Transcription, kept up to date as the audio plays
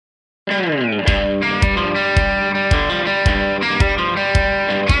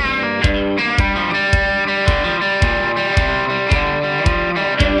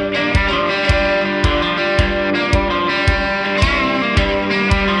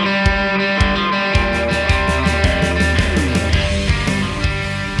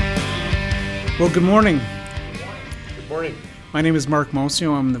Well, good morning. Good morning. My name is Mark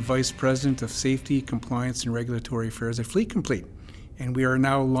Mosio. I'm the Vice President of Safety, Compliance, and Regulatory Affairs at Fleet Complete. And we are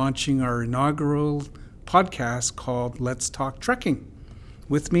now launching our inaugural podcast called Let's Talk Trucking.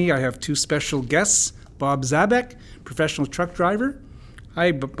 With me, I have two special guests, Bob Zabek, professional truck driver.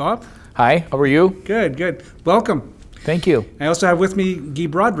 Hi, Bob. Hi, how are you? Good. Welcome. Thank you. I also have with me Guy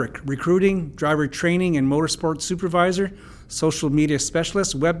Broderick, recruiting, driver training, and motorsport supervisor, social media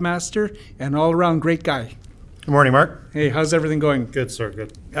specialist, webmaster, and all-around great guy. Good morning, Mark. Hey, how's everything going? Good, sir.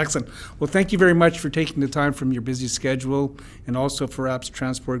 Good. Excellent. Well, thank you very much for taking the time from your busy schedule, and also for APPS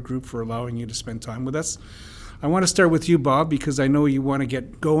Transport Group for allowing you to spend time with us. I want to start with you, Bob, because I know you want to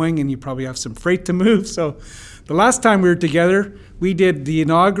get going and you probably have some freight to move. So the last time we were together, we did the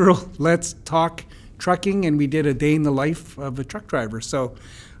inaugural Let's Talk Trucking, and we did a day in the life of a truck driver. So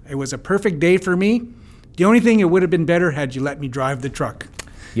it was a perfect day for me. The only thing, it would have been better had you let me drive the truck.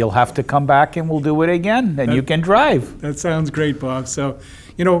 You'll have to come back and we'll do it again, and you can drive. That sounds great, Bob. So,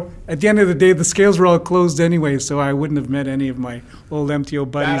 at the end of the day, the scales were all closed anyway, so I wouldn't have met any of my old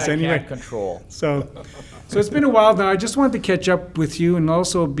MTO buddies anyway. Can't control. So it's been a while now. I just wanted to catch up with you, and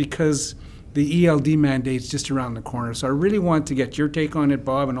also because the ELD mandate's just around the corner. So I really want to get your take on it,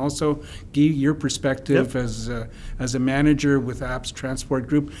 Bob, and also Guy, your perspective as a manager with APPS Transport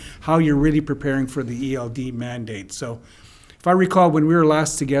Group, how you're really preparing for the ELD mandate. So if I recall, when we were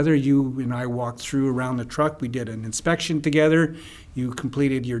last together, you and I walked through around the truck. We did an inspection together. You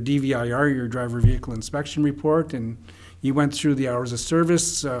completed your DVIR, your driver vehicle inspection report, and you went through the hours of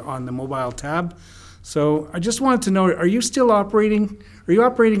service on the mobile tab. So I just wanted to know, are you operating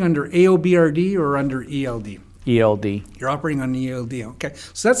under AOBRD or under ELD? ELD. You're operating on ELD, okay.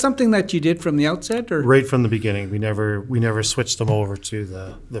 So that's something that you did from the outset, or? Right from the beginning, we never switched them over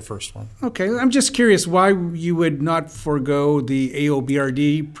to the first one. Okay, I'm just curious why you would not forego the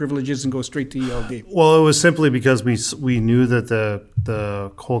AOBRD privileges and go straight to ELD. Well, it was simply because we knew that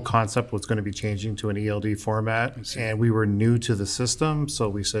the whole concept was going to be changing to an ELD format, and we were new to the system, so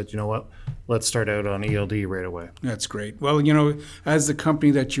we said, you know what, let's start out on ELD right away. That's great. Well, as the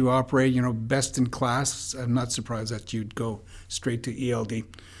company that you operate, best in class, I'm not surprised that you'd go straight to ELD.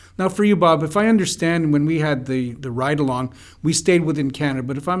 Now for you, Bob, if I understand, when we had the ride-along, we stayed within Canada,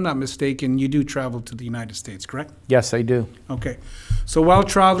 but if I'm not mistaken, you do travel to the United States, correct? Yes, I do. Okay. So while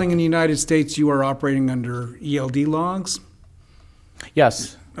traveling in the United States, you are operating under ELD logs?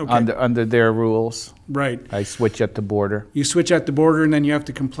 Yes, Okay. under their rules. Right. I switch at the border. You switch at the border, and then you have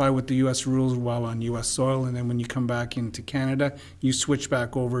to comply with the U.S. rules while on U.S. soil, and then when you come back into Canada, you switch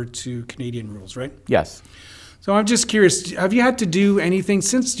back over to Canadian rules, right? Yes. So I'm just curious, have you had to do anything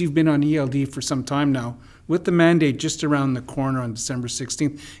since you've been on ELD for some time now, with the mandate just around the corner on December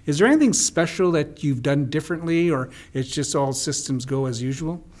 16th? Is there anything special that you've done differently, or it's just all systems go as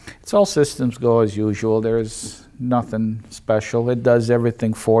usual? It's all systems go as usual. There's nothing special. It does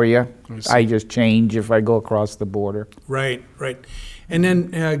everything for you. I just change if I go across the border. Right. And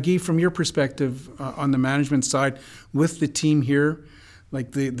then, Guy, from your perspective on the management side, with the team here,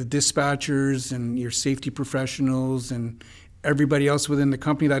 like the dispatchers and your safety professionals and everybody else within the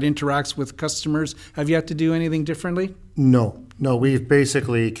company that interacts with customers, have you had to do anything differently? No, we've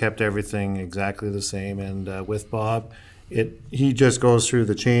basically kept everything exactly the same, and with Bob, he just goes through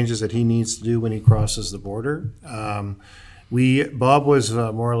the changes that he needs to do when he crosses the border. Bob was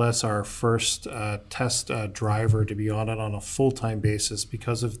more or less our first test driver to be on it on a full-time basis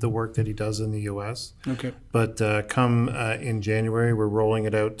because of the work that he does in the U.S. Okay. But come in January, we're rolling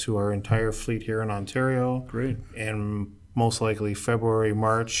it out to our entire fleet here in Ontario. Great. And most likely February,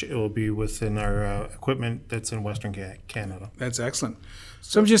 March, it will be within our equipment that's in Western Canada. That's excellent.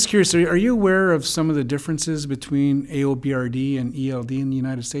 So I'm just curious, are you aware of some of the differences between AOBRD and ELD in the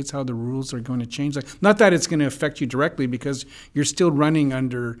United States, how the rules are going to change? Not that it's going to affect you directly because you're still running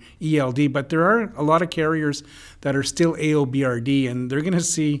under ELD, but there are a lot of carriers that are still AOBRD, and they're going to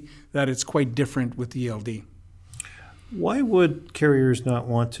see that it's quite different with ELD. Why would carriers not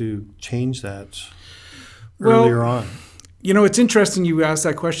want to change that earlier on? It's interesting you asked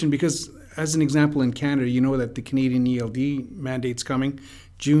that question because, as an example, in Canada, you know that the Canadian ELD mandate's coming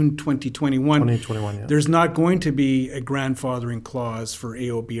June 2021. 2021, yeah. There's not going to be a grandfathering clause for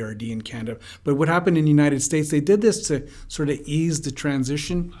AOBRD in Canada. But what happened in the United States, they did this to sort of ease the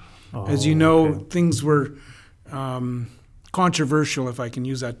transition. As you know, things were controversial, if I can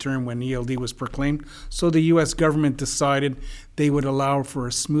use that term, when ELD was proclaimed. So the U.S. government decided they would allow for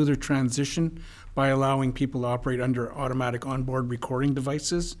a smoother transition by allowing people to operate under automatic onboard recording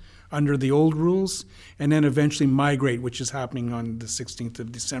devices under the old rules, and then eventually migrate, which is happening on the 16th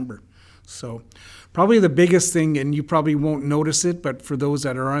of December. So probably the biggest thing, and you probably won't notice it, but for those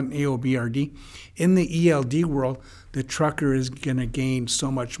that are on AOBRD, in the ELD world, the trucker is going to gain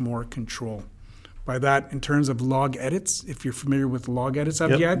so much more control. By that, in terms of log edits, if you're familiar with log edits,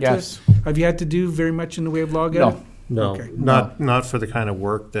 have you had to do very much in the way of log edit? No, Okay. not for the kind of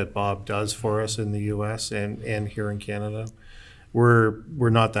work that Bob does for us in the U.S. and here in Canada. We're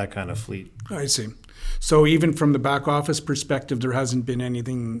not that kind of fleet. I see. So even from the back office perspective, there hasn't been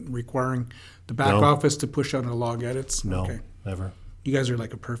anything requiring the back No. office to push out a log edits? No, Okay. never. You guys are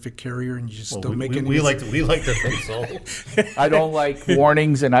like a perfect carrier and you just Well, don't make any... we like to think so. I don't like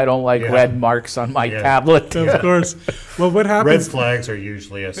warnings and I don't like Yeah. red marks on my Yeah. tablet. Of course. Well, what Red happens... flags are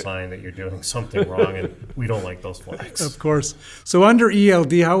usually a sign that you're doing something wrong, and we don't like those flags. Of course. So under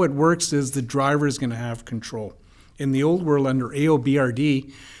ELD, how it works is the driver is going to have control. In the old world, under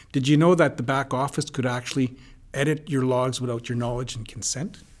AOBRD, did you know that the back office could actually edit your logs without your knowledge and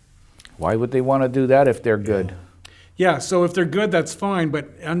consent? Why would they want to do that if they're good? Yeah, so if they're good, that's fine. But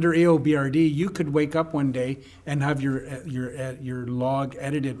under AOBRD, you could wake up one day and have your log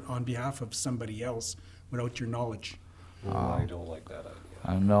edited on behalf of somebody else without your knowledge. I don't like that idea.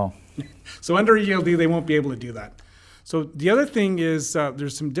 I don't know. So under ELD, they won't be able to do that. So the other thing is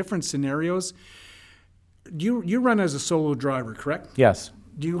there's some different scenarios. You run as a solo driver, correct? Yes.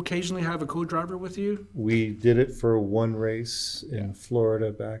 Do you occasionally have a co-driver with you? We did it for one race in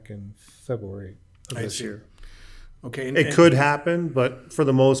Florida back in February of I this see. year. Okay. It could happen, but for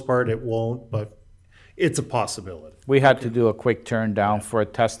the most part, it won't. But it's a possibility. We had to do a quick turn down for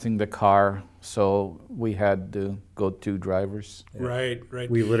testing the car, so we had to go 2 drivers. Right.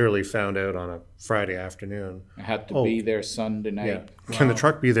 We literally found out on a Friday afternoon. I had to Oh. be there Sunday night. Yeah. Can the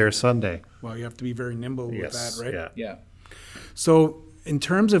truck be there Sunday? Well, you have to be very nimble Yes. with that, right? Yeah. Yeah. So in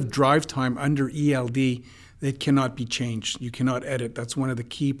terms of drive time under ELD, it cannot be changed. You cannot edit. That's one of the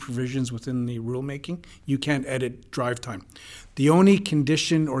key provisions within the rulemaking. You can't edit drive time. The only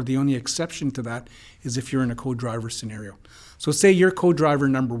condition or the only exception to that is if you're in a co-driver scenario. So say you're co-driver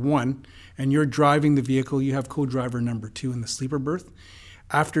number 1 and you're driving the vehicle, you have co-driver number 2 in the sleeper berth.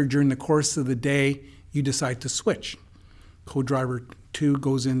 After, during the course of the day, you decide to switch. Co-driver 2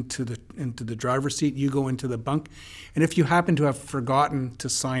 goes into the driver's seat, you go into the bunk. And if you happen to have forgotten to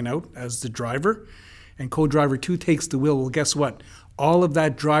sign out as the driver, and co-driver 2 takes the wheel, well, guess what? All of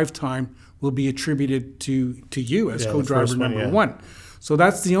that drive time will be attributed to you as Yeah, the co-driver first one, number yeah. 1. So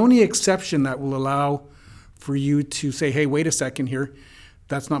that's the only exception that will allow for you to say, hey, wait a second here,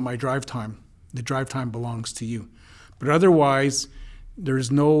 that's not my drive time. The drive time belongs to you. But otherwise,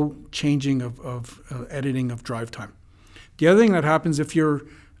 there's no changing of editing of drive time. The other thing that happens if you're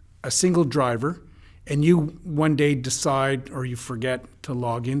a single driver and you one day decide or you forget to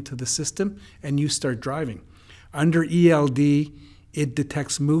log into the system and you start driving. Under ELD, it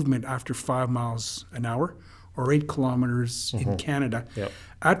detects movement after 5 miles an hour or 8 kilometers in Canada. Yep.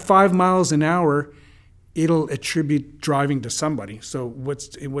 At 5 miles an hour, it'll attribute driving to somebody. So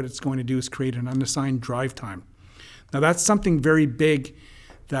what it's going to do is create an unassigned drive time. Now that's something very big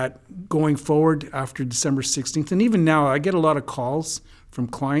that going forward after December 16th, and even now, I get a lot of calls from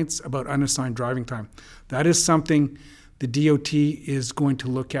clients about unassigned driving time. That is something the DOT is going to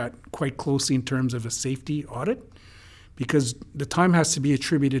look at quite closely in terms of a safety audit, because the time has to be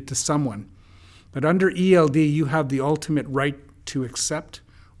attributed to someone. But under ELD, you have the ultimate right to accept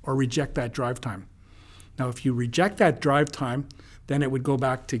or reject that drive time. Now, if you reject that drive time, then it would go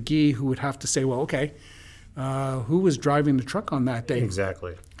back to Guy, who would have to say, well, okay, who was driving the truck on that day?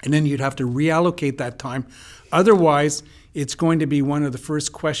 Exactly. And then you'd have to reallocate that time. Otherwise, it's going to be one of the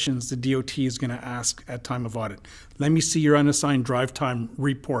first questions the DOT is going to ask at time of audit. Let me see your unassigned drive time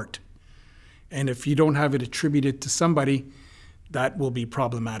report. And if you don't have it attributed to somebody, that will be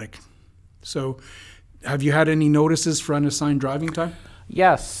problematic. So have you had any notices for unassigned driving time?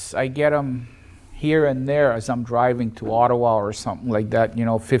 Yes, I get them here and there as I'm driving to Ottawa or something like that,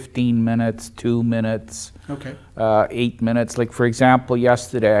 15 minutes, 2 minutes, Okay. 8 minutes. Like, for example,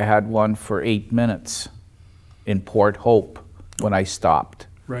 yesterday I had one for 8 minutes in Port Hope when I stopped.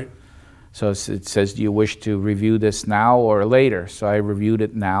 Right. So it says, do you wish to review this now or later? So I reviewed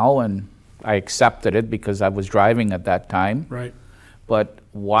it now and I accepted it because I was driving at that time. Right. But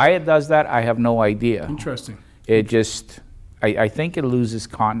why it does that, I have no idea. Interesting. It just, I think it loses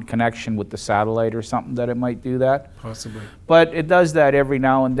connection with the satellite or something that it might do that. Possibly. But it does that every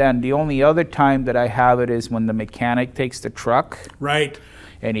now and then. The only other time that I have it is when the mechanic takes the truck Right.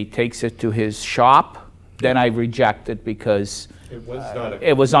 and he takes it to his shop then I reject it because It was not a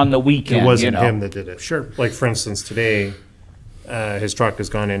it was on the weekend. It wasn't you know? him that did it. Sure. Like, for instance, today, his truck has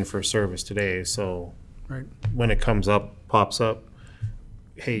gone in for service today, so Right. when it pops up,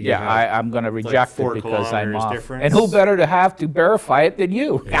 hey, you Yeah, have I'm going to reject it 4 because I'm kilometers off. difference. And who better to have to verify it than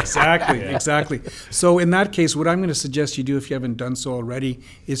you? Exactly, exactly. So in that case, what I'm going to suggest you do, if you haven't done so already,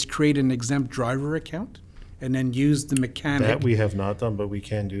 is create an exempt driver account and then use the mechanic. That we have not done, but we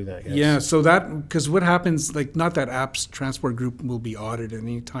can do that, yes. Yeah, so that, because what happens, like, not that APPS Transport Group will be audited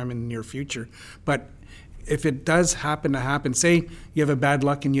any time in the near future, but if it does happen to happen, say you have a bad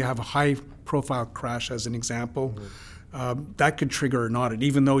luck and you have a high-profile crash, as an example, that could trigger an audit.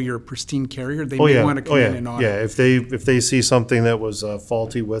 Even though you're a pristine carrier, they Oh, may yeah. want to come in and audit. Yeah, if they see something that was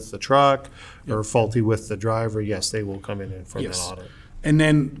faulty with the truck or faulty with the driver, yes, they will come in for an Yes. audit. And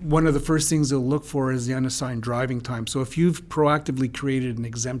then one of the first things they'll look for is the unassigned driving time. So if you've proactively created an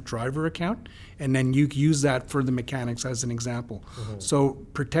exempt driver account, and then you use that for the mechanics as an example. So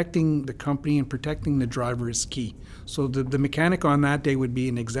protecting the company and protecting the driver is key. So the mechanic on that day would be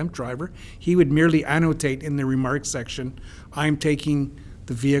an exempt driver. He would merely annotate in the remarks section, I'm taking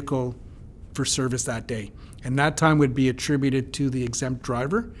the vehicle for service that day. And that time would be attributed to the exempt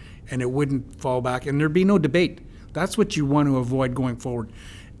driver, and it wouldn't fall back, and there'd be no debate. That's what you want to avoid going forward.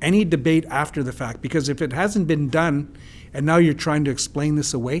 Any debate after the fact, because if it hasn't been done, and now you're trying to explain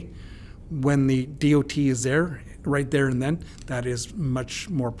this away, when the DOT is there, right there and then, that is much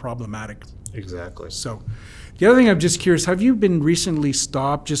more problematic. Exactly. So, the other thing I'm just curious, have you been recently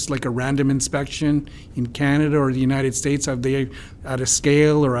stopped, just like a random inspection in Canada or the United States? Have they at a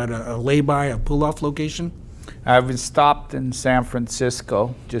scale or at a lay-by, a pull-off location? I've been stopped in San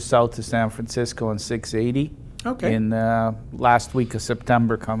Francisco, just south of San Francisco on 680. Okay. In last week of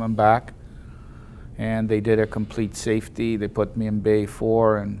September coming back. And they did a complete safety. They put me in Bay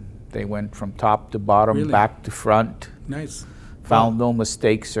 4 and they went from top to bottom, Really? back to front. Nice. Found no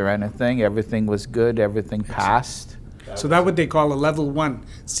mistakes or anything. Everything was good. Everything passed. So that what they call a level 1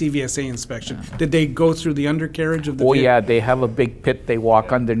 CVSA inspection. Did they go through the undercarriage of the Oh vehicle? yeah, they have a big pit. They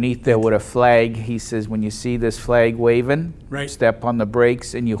walk underneath there with a flag. He says, when you see this flag waving, Right. step on the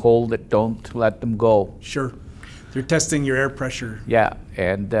brakes and you hold it. Don't let them go. Sure. They're testing your air pressure. Yeah,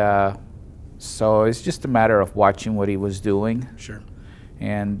 and so it's just a matter of watching what he was doing. Sure.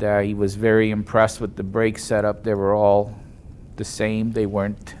 And he was very impressed with the brake setup. They were all the same. They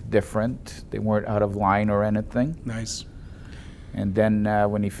weren't different. They weren't out of line or anything. Nice. And then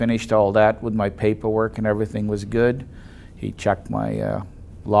when he finished all that with my paperwork and everything was good, he checked my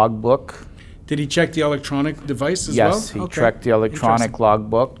logbook. Did he check the electronic device as well? Yes, he Okay. checked the electronic Interesting.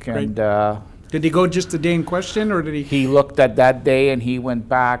 logbook. And Did he go just the day in question, or did he? he looked at that day and he went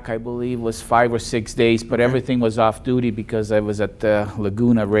back, I believe it was 5 or 6 days, but Okay. everything was off duty because I was at the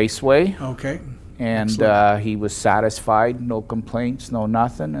Laguna Raceway. Okay. And Excellent. he was satisfied, no complaints, no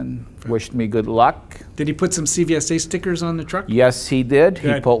nothing, and wished me good luck. Did he put some CVSA stickers on the truck? Yes, he did. He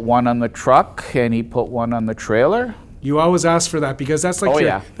Good. put one on the truck and he put one on the trailer. You always ask for that because that's like Oh, your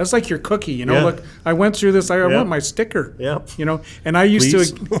yeah. that's like your cookie. You know, Yeah. look, I went through this. I Yeah. want my sticker. Yep. You know, and I used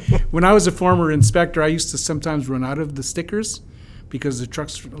Please. to, when I was a former inspector, I used to sometimes run out of the stickers because the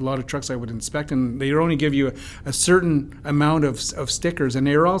trucks, a lot of trucks I would inspect, and they only give you a certain amount of stickers, and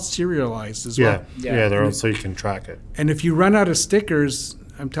they're all serialized as Yeah, well. yeah, they're all, so you can track it. And if you run out of stickers,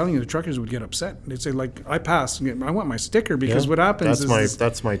 I'm telling you, the truckers would get upset. They'd say, like, I passed. I want my sticker because Yeah. what happens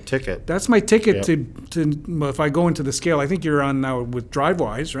That's my ticket. that's my ticket Yep. to well, if I go into the scale. I think you're on now with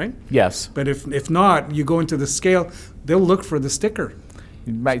DriveWise, right? Yes. But if not, you go into the scale, they'll look for the sticker,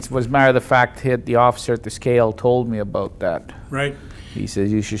 It was matter of the fact that the officer at the scale told me about that. right? He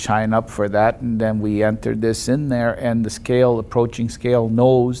says you should sign up for that, and then we entered this in there, and the scale, approaching scale,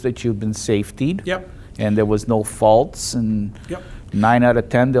 knows that you've been safetied, Yep, and there was no faults, and yep, 9 out of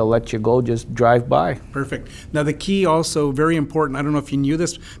 10 they'll let you go, just drive by. perfect. Now the key also, very important, I don't know if you knew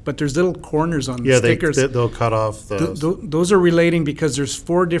this, but there's little corners on the Yeah, stickers. they'll cut off the. Those are relating because there's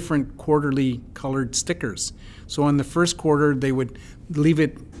 4 different quarterly colored stickers. So on the first quarter, they would leave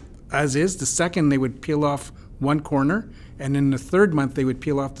it as is. The second, they would peel off one corner. And in the third month, they would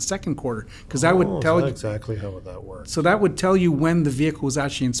peel off the second quarter. Because that Oh, would tell is that you. exactly how that works. So that would tell you when the vehicle was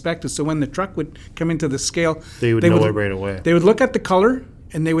actually inspected. So when the truck would come into the scale, They would know it right away. They would look at the color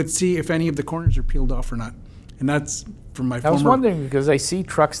and they would see if any of the corners are peeled off or not. And that's from my I was former. wondering, because I see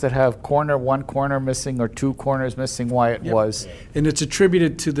trucks that have one corner missing or 2 corners missing, why it Yep. was. And it's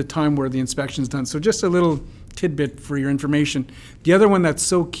attributed to the time where the inspection's done. So just a little tidbit for your information. The other one that's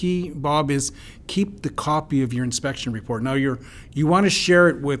so key, Bob, is keep the copy of your inspection report. Now you want to share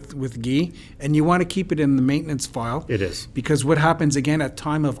it with Guy, and you want to keep it in the maintenance file. It is. Because what happens again at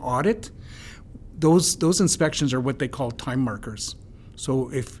time of audit, those inspections are what they call time markers.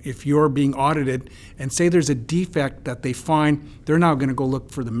 So if you're being audited and say there's a defect that they find, they're now going to go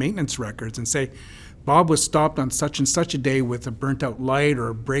look for the maintenance records and say, Bob was stopped on such and such a day with a burnt out light or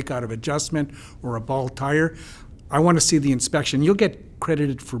a break out of adjustment or a bald tire. I want to see the inspection. You'll get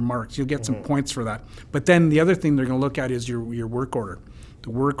credited for marks. You'll get some points for that. But then the other thing they're going to look at is your work order.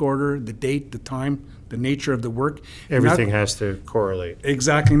 The work order, the date, the time, the nature of the work. Everything has to correlate.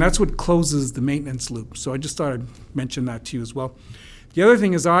 Exactly, and that's what closes the maintenance loop. So I just thought I'd mention that to you as well. The other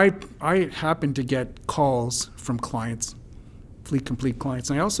thing is I happen to get calls from clients, Fleet Complete clients,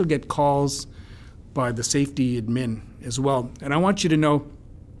 and I also get calls by the safety admin as well. And I want you to know,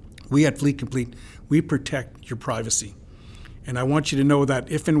 we at Fleet Complete, we protect your privacy. And I want you to know that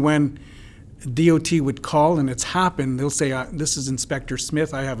if and when DOT would call, and it's happened, they'll say, this is Inspector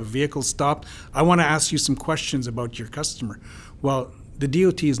Smith, I have a vehicle stopped. I want to ask you some questions about your customer. Well, the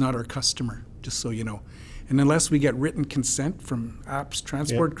DOT is not our customer, just so you know. And unless we get written consent from APPS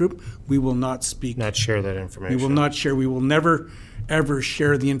Transport Group, we will not speak. Not share that information. We will not share. We will never, ever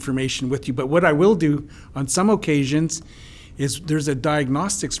share the information with you. But what I will do on some occasions is there's a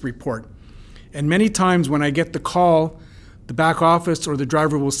diagnostics report. And many times when I get the call, the back office or the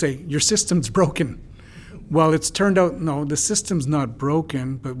driver will say, your system's broken. Well, it's turned out, no, the system's not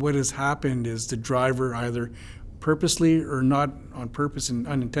broken, but what has happened is the driver either purposely or not on purpose and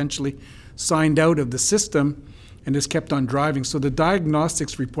unintentionally signed out of the system and has kept on driving. So the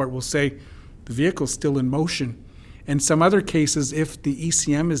diagnostics report will say the vehicle's still in motion. And some other cases, if the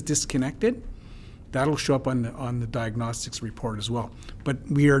ECM is disconnected, that'll show up on the diagnostics report as well. But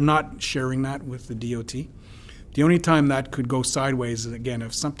we are not sharing that with the DOT. The only time that could go sideways is, again,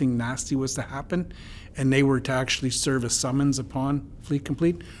 if something nasty was to happen and they were to actually serve a summons upon Fleet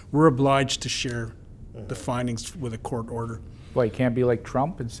Complete, we're obliged to share the findings with a court order. Well, you can't be like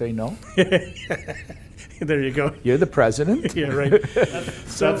Trump and say no. There you go. You're the president. Yeah, right.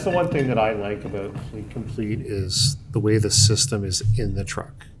 So that's the one thing that I like about Fleet Complete is the way the system is in the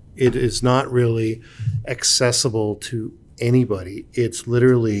truck. It is not really accessible to anybody. It's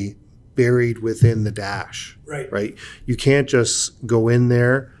literally buried within the dash. Right. You can't just go in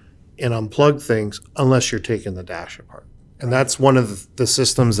there and unplug things unless you're taking the dash apart. And that's one of the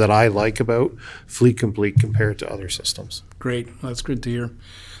systems that I like about Fleet Complete compared to other systems. Great. Well, that's good to hear.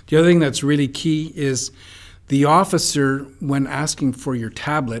 The other thing that's really key is the officer, when asking for your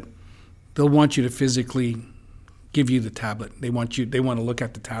tablet, they'll want you to physically give you the tablet. They want to look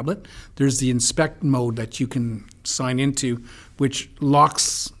at the tablet. There's the inspect mode that you can sign into, which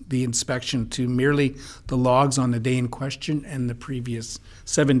locks the inspection to merely the logs on the day in question and the previous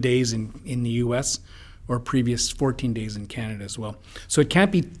 7 days in the US or previous 14 days in Canada as well. So it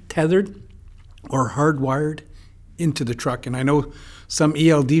can't be tethered or hardwired into the truck. And I know some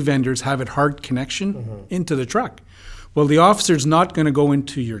ELD vendors have it hard connection into the truck. Well, the officer's not going to go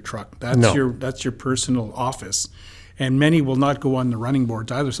into your truck. That's your personal office. And many will not go on the running boards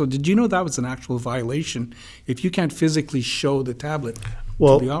either. So did you know that was an actual violation if you can't physically show the tablet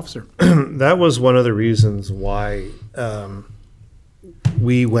to the officer? That was one of the reasons why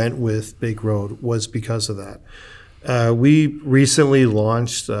we went with Big Road, was because of that. We recently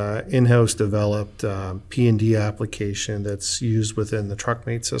launched in-house developed P&D application that's used within the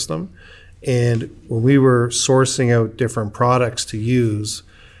TruckMate system. And when we were sourcing out different products to use,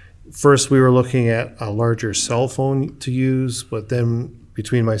 first we were looking at a larger cell phone to use, but then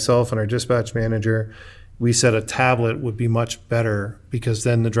between myself and our dispatch manager, we said a tablet would be much better because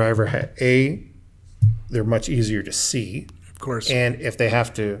then the driver they're much easier to see. Of course. And if they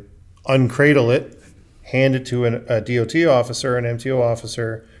have to uncradle it, hand it to a DOT officer, an MTO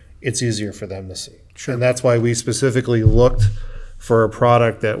officer, it's easier for them to see. Sure. And that's why we specifically looked for a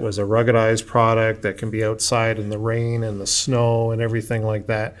product that was a ruggedized product that can be outside in the rain and the snow and everything like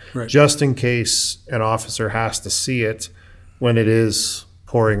that, Right. just in case an officer has to see it when it is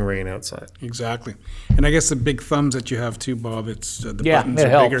pouring rain outside. Exactly. And I guess the big thumbs that you have too, Bob, it's the buttons it are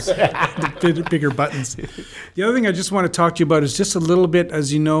helps. bigger. The bigger buttons. The other thing I just want to talk to you about is just a little bit,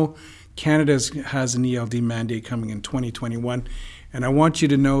 as you know, Canada has an ELD mandate coming in 2021. And I want you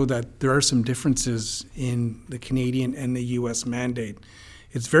to know that there are some differences in the Canadian and the U.S. mandate.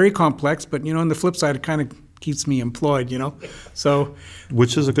 It's very complex, but, on the flip side, it kind of keeps me employed, So,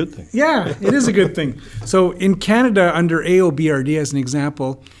 Which is a good thing. yeah, it is a good thing. So in Canada, under AOBRD, as an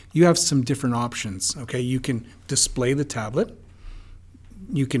example, you have some different options, okay? You can display the tablet.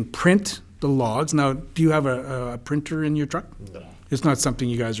 You can print the logs. Now, do you have a printer in your truck? No. It's not something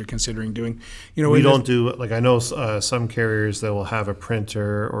you guys are considering doing. We don't do, like I know some carriers that will have a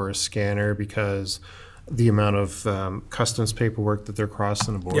printer or a scanner because the amount of customs paperwork that they're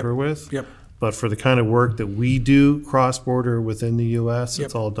crossing the border with. Yep. But for the kind of work that we do cross-border within the US,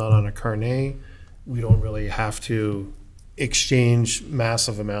 it's all done on a carnet. We don't really have to exchange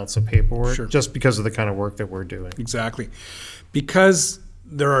massive amounts of paperwork Sure. just because of the kind of work that we're doing. Exactly. Because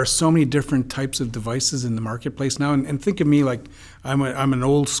there are so many different types of devices in the marketplace now, and think of me like I'm an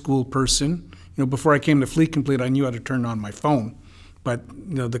old school person. Before I came to Fleet Complete, I knew how to turn on my phone. But,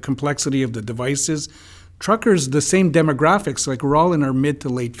 the complexity of the devices, truckers, the same demographics, like we're all in our mid to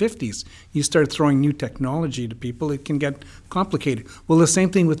late 50s. You start throwing new technology to people, it can get complicated. Well, the same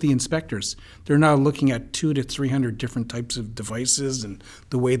thing with the inspectors. They're now looking at 200 to 300 different types of devices and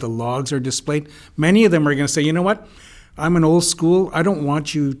the way the logs are displayed. Many of them are going to say, you know what? I'm an old school. I don't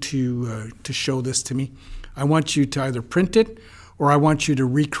want you to show this to me. I want you to either print it, or I want you to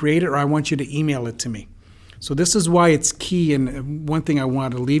recreate it, or I want you to email it to me. So this is why it's key, and one thing I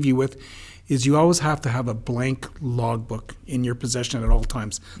want to leave you with is you always have to have a blank logbook in your possession at all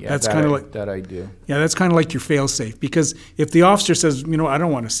times. Yeah, that's that kind of I- like that I do. yeah, that's kind of like your fail-safe, because if the officer says, I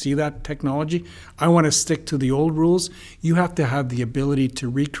don't want to see that technology, I want to stick to the old rules, you have to have the ability to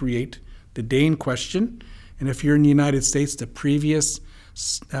recreate the day in question, and if you're in the United States, the previous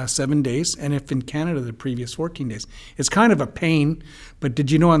 7 days, and if in Canada, the previous 14 days. It's kind of a pain, but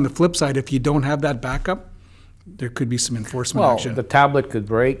did you know on the flip side, if you don't have that backup, there could be some enforcement Well, action. the tablet could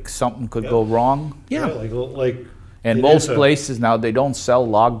break, something could go wrong. Yeah. like And it most is a- places now, they don't sell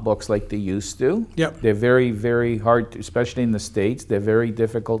logbooks like they used to. Yep. They're very, very hard, especially in the States. They're very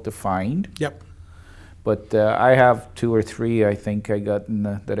difficult to find. Yep. But I have 2 or 3, I think I got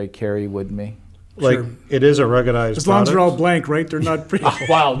that I carry with me. Like, Sure. it is a ruggedized As long as they're all product. blank, right? They're not pretty.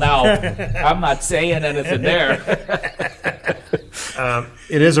 Wow, now, I'm not saying anything there.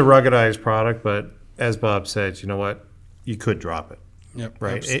 It is a ruggedized product, but as Bob said, you know what? You could drop it, Yep.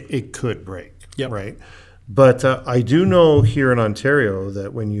 right? It could break, Yep. right? But I do know here in Ontario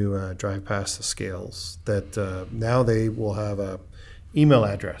that when you drive past the scales, that now they will have a email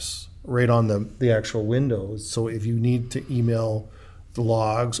address right on the actual windows. So if you need to email the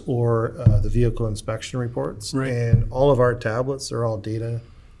logs or the vehicle inspection reports, Right. and all of our tablets are all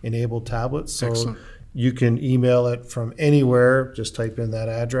data-enabled tablets. So Excellent. you can email it from anywhere. Just type in that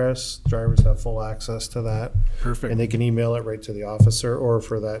address. Drivers have full access to that. Perfect. And they can email it right to the officer or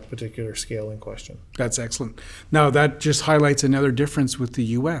for that particular scale in question. That's excellent. Now, that just highlights another difference with the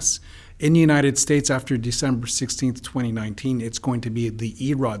U.S. In the United States, after December 16th, 2019, it's going to be the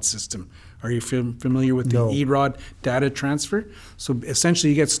EROD system. Are you familiar with the No. EROD data transfer? So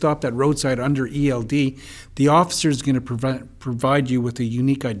essentially, you get stopped at roadside under ELD. The officer is going to provide you with a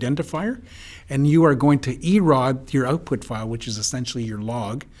unique identifier, and you are going to EROD your output file, which is essentially your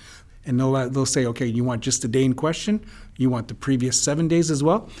log. And they'll say, okay, you want just the day in question? You want the previous 7 days as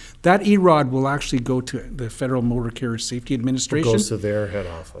well? That EROD will actually go to the Federal Motor Carrier Safety It Administration. goes to their head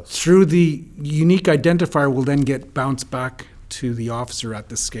office. Through the unique identifier will then get bounced back to the officer at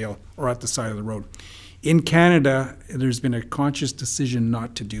the scale or at the side of the road. In Canada, there's been a conscious decision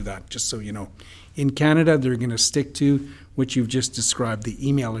not to do that, just so you know. In Canada, they're going to stick to what you've just described, the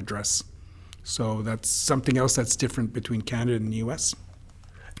email address. So that's something else that's different between Canada and the US.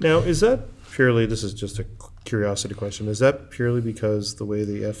 Now, is that purely, this is just a curiosity question, is that purely because the way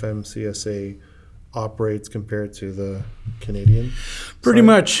the FMCSA operates compared to the Canadian? Pretty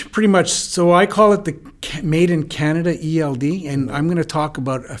side? much. So I call it the Made in Canada ELD, and I'm going to talk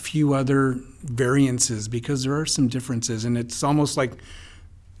about a few other variances because there are some differences, and it's almost like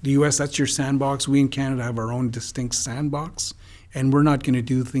the US, that's your sandbox. We in Canada have our own distinct sandbox, and we're not going to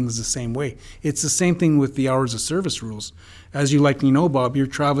do things the same way. It's the same thing with the hours of service rules. As you likely know, Bob, you're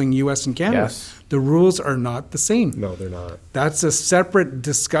traveling US and Canada. Yes. The rules are not the same. No, they're not. That's a separate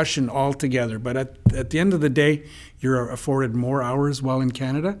discussion altogether. But at the end of the day, you're afforded more hours while in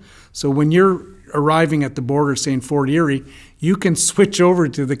Canada. So when you're arriving at the border, say in Fort Erie, you can switch over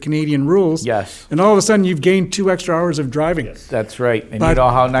to the Canadian rules. Yes. And all of a sudden, you've gained 2 extra hours of driving. That's right. And you But- know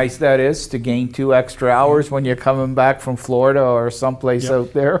how nice that is to gain 2 extra hours when you're coming back from Florida or someplace Yep.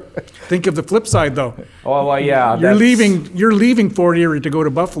 out there? Think of the flip side, though. Oh, well, yeah. You're that's- you're leaving Fort Erie to go to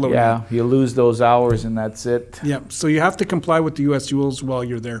Buffalo. Yeah, you lose those hours and that's it. Yeah, so you have to comply with the U.S. rules while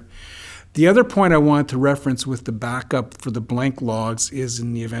you're there. The other point I want to reference with the backup for the blank logs is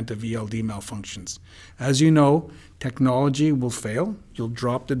in the event of ELD malfunctions. As you know, technology will fail. You'll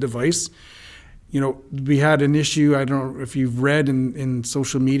drop the device. You know, we had an issue, I don't know if you've read in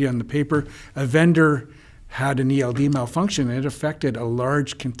social media and the paper, a vendor had an ELD malfunction and it affected a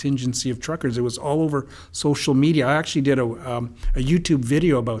large contingency of truckers. It was all over social media. I actually did a YouTube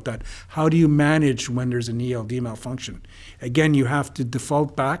video about that. How do you manage when there's an ELD malfunction? Again, you have to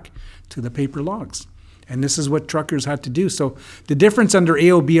default back to the paper logs. And this is what truckers had to do. So the difference under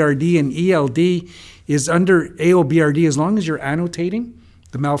AOBRD and ELD is under AOBRD, as long as you're annotating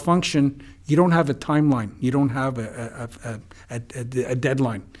the malfunction, you don't have a timeline. You don't have a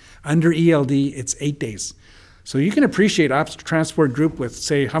deadline. Under ELD, it's 8 days. So you can appreciate Ops Transport Group with,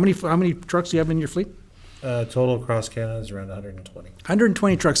 say, how many trucks do you have in your fleet? Total across Canada is around 120.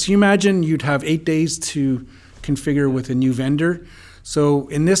 120 trucks. So you imagine you'd have 8 days to configure with a new vendor. So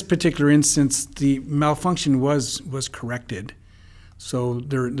in this particular instance, the malfunction was corrected. So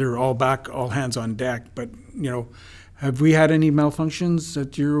they're all back, all hands on deck. But, have we had any malfunctions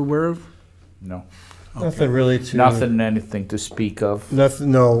that you're aware of? No. Nothing really to... Anything to speak of.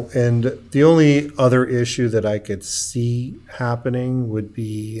 Nothing, no. And the only other issue that I could see happening would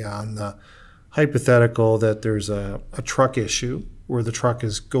be on the hypothetical that there's a truck issue where the truck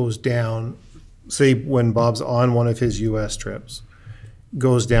goes down, say when Bob's on one of his U.S. trips,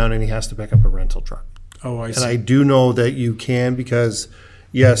 goes down and he has to pick up a rental truck. Oh, I And see. I do know that you can because,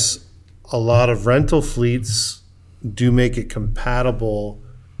 yes, a lot of rental fleets do make it compatible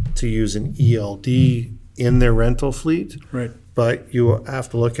to use an ELD in their rental fleet. Right. But you have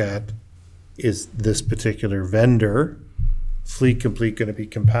to look at, is this particular vendor, Fleet Complete, going to be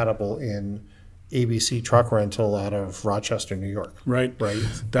compatible in ABC truck rental out of Rochester, New York? Right. Right.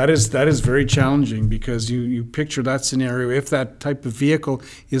 That is very challenging because you picture that scenario. If that type of vehicle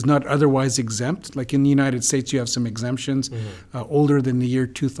is not otherwise exempt, like in the United States, you have some exemptions older than the year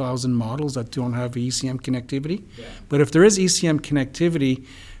 2000 models that don't have ECM connectivity. Yeah. But if there is ECM connectivity,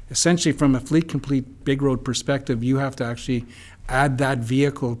 essentially from a Fleet Complete big road perspective, you have to actually add that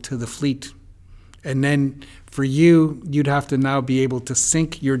vehicle to the fleet. And then for you'd have to now be able to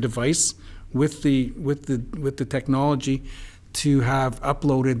sync your device with the technology to have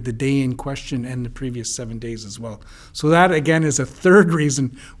uploaded the day in question and the previous 7 days as well. So that again is a third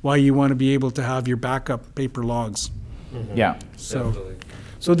reason why you want to be able to have your backup paper logs. Yeah.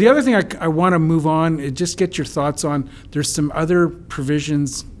 So the other thing I want to move on is just get your thoughts on, there's some other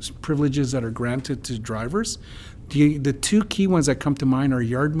privileges that are granted to drivers. The two key ones that come to mind are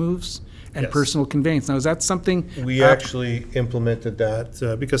yard moves and Yes. personal conveyance. Now, is that something? We actually implemented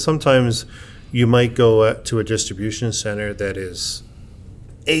that because sometimes you might go to a distribution center that is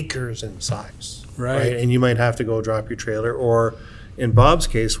acres in size. Right. And you might have to go drop your trailer. Or in Bob's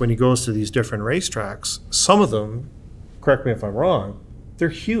case, when he goes to these different racetracks, some of them, correct me if I'm wrong, they're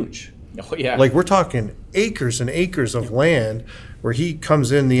huge. Oh, yeah. Like we're talking acres and acres of land where he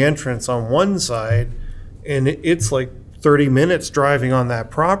comes in the entrance on one side and it's like 30 minutes driving on that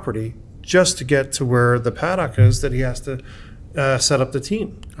property just to get to where the paddock is that he has to set up the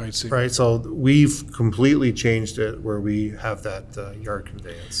team. I see. Right. So we've completely changed it where we have that yard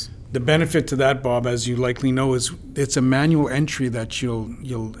conveyance. The benefit to that, Bob, as you likely know, is it's a manual entry that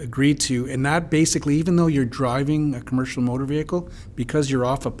you'll agree to, and that basically, even though you're driving a commercial motor vehicle, because you're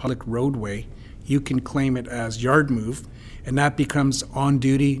off a public roadway, you can claim it as yard move, and that becomes on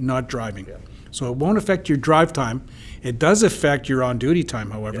duty, not driving. Yeah. So it won't affect your drive time. It does affect your on duty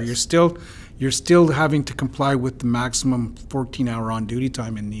time, however. Yes. You're still having to comply with the maximum 14-hour on duty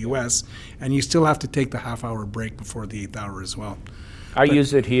time in the U.S., and you still have to take the half-hour break before the 8th hour as well. I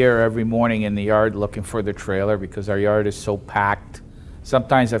use it here every morning in the yard looking for the trailer because our yard is so packed.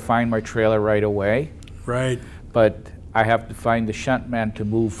 Sometimes I find my trailer right away. Right. But I have to find the shunt man to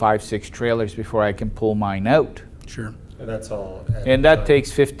move 5-6 trailers before I can pull mine out. Sure. And that's all. And that takes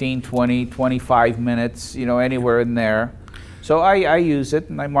 15, 20, 25 minutes, anywhere in there. So I use it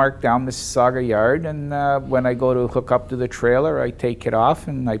and I mark down Mississauga Yard, and when I go to hook up to the trailer, I take it off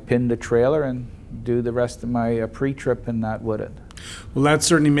and I pin the trailer and do the rest of my pre-trip and that with it. Well, that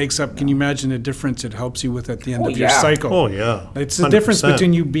certainly makes up. Can you imagine the difference it helps you with at the end of your yeah. cycle? Oh, yeah. It's the difference 100%.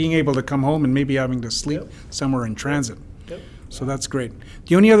 between you being able to come home and maybe having to sleep somewhere in transit. Yep. So that's great.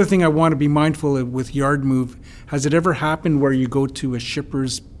 The only other thing I want to be mindful of with yard move, has it ever happened where you go to a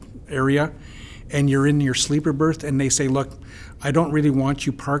shipper's area and you're in your sleeper berth and they say, look, I don't really want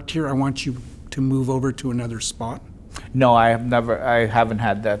you parked here. I want you to move over to another spot? No, I haven't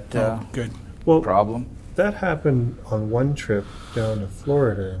had that Good. Well, problem. That happened on one trip down to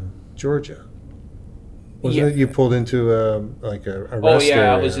Florida and Georgia. Wasn't Yeah. it? You pulled into a rest Oh yeah,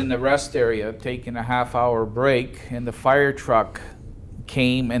 area. I was in the rest area taking a half-hour break, and the fire truck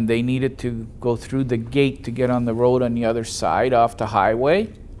came, and they needed to go through the gate to get on the road on the other side off the highway,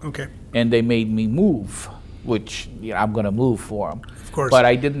 Okay. and they made me move, which I'm going to move for them. Of course. But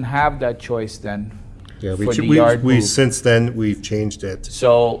I didn't have that choice then. Yeah, for the yard we move. since then we've changed it.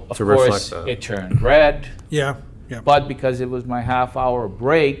 So of To reflect course that. it turned red. Yeah. Yeah. But because it was my half-hour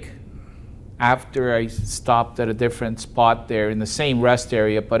break, after I stopped at a different spot there in the same rest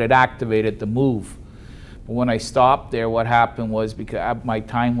area, but it activated the move. When I stopped there, what happened was because my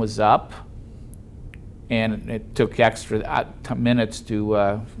time was up, and it took extra minutes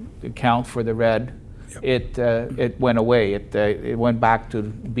to count for the red. Yep. It went away. It went back to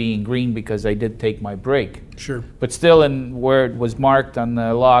being green because I did take my break. Sure. But still, in where it was marked on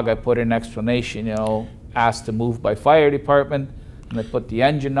the log, I put an explanation. Asked to move by fire department, and I put the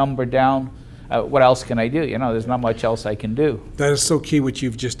engine number down. What else can I do? There's not much else I can do. That is so key what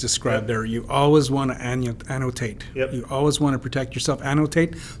you've just described there. You always want to annotate. Yep. You always want to protect yourself.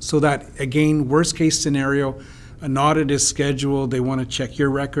 Annotate so that, again, worst case scenario, an audit is scheduled. They want to check your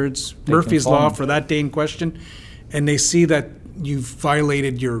records, Murphy's Law for that day in question, and they see that you've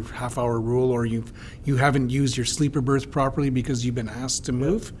violated your half-hour rule or you haven't used your sleeper berth properly because you've been asked to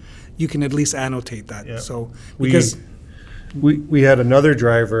move. You can at least annotate that. Yep. So because We had another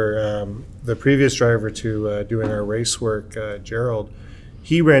driver, the previous driver to doing our race work, Gerald.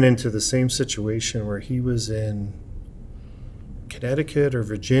 He ran into the same situation where he was in Connecticut or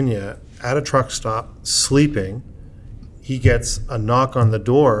Virginia at a truck stop sleeping. He gets a knock on the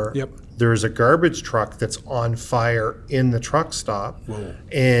door. Yep. There's a garbage truck that's on fire in the truck stop. Whoa.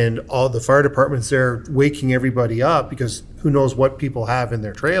 And all the fire department's there waking everybody up because who knows what people have in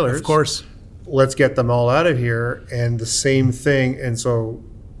their trailers. of course, Let's get them all out of here. And the same thing. And so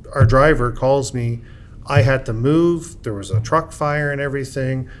our driver calls me. I had to move. There was a truck fire and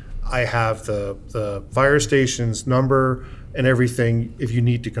everything. I have the fire station's number and everything if you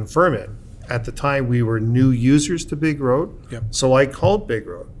need to confirm it. At the time, we were new users to Big Road. Yep. So I called Big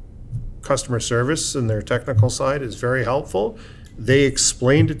Road. Customer service and their technical side is very helpful. They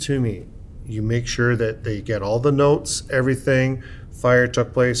explained it to me. You make sure that they get all the notes, everything. Fire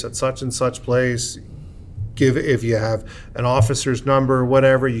took place at such and such place. If you have an officer's number,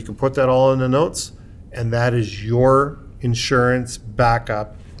 whatever, you can put that all in the notes, and that is your insurance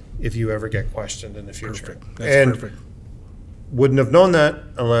backup if you ever get questioned in the future. perfect. That's and perfect. wouldn't have known that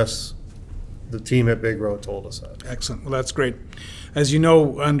unless the team at Big Road told us that. Excellent. Well, that's great. As you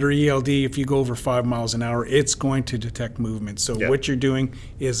know, under ELD, if you go over 5 miles an hour, it's going to detect movement. So Yeah. what you're doing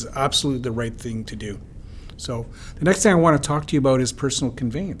is absolutely the right thing to do. So the next thing I want to talk to you about is personal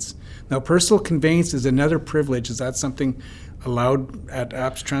conveyance. Now, personal conveyance is another privilege. Is that something allowed at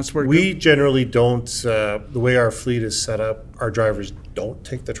APPS Transport Group? We generally don't, the way our fleet is set up, our drivers don't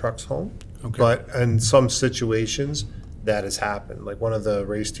take the trucks home. Okay. But in some situations, that has happened. Like one of the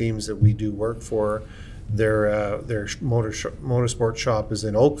race teams that we do work for, their motorsport shop is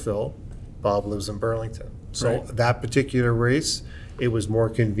in Oakville. Bob lives in Burlington. So Right. that particular race, it was more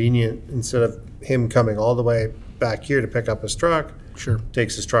convenient, instead of him coming all the way back here to pick up his truck, Sure.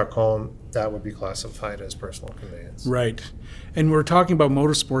 takes his truck home, that would be classified as personal conveyance. Right. And we're talking about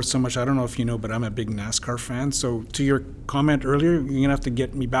motorsports so much, I don't know if you know, but I'm a big NASCAR fan. So to your comment earlier, you're going to have to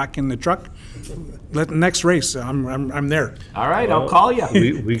get me back in the truck. Next race, I'm there. All right, I'll call you.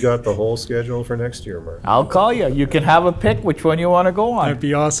 We got the whole schedule for next year, Mark. I'll call you. You can have a pick which one you want to go on. That'd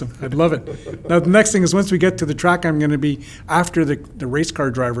be awesome. I'd love it. Now, the next thing is once we get to the track, I'm going to be after the race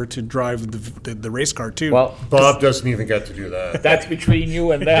car driver to drive the race car too. Well, Bob doesn't even get to do that. that's between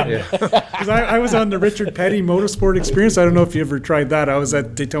you and them. Because I was on the Richard Petty Motorsport Experience. I don't know if you ever tried that. I was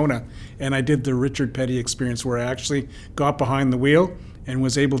at Daytona, and I did the Richard Petty Experience where I actually got behind the wheel and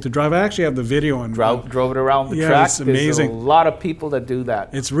was able to drive. I actually have the video on. Drove it around the Yeah, track. it's amazing. There's a lot of people that do that.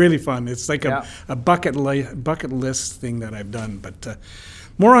 It's really fun. It's like Yeah. a bucket list thing that I've done. But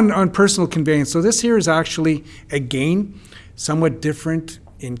more on personal conveyance. So this here is actually, again, somewhat different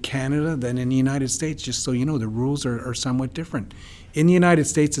in Canada than in the United States. Just so you know, the rules are somewhat different. In the United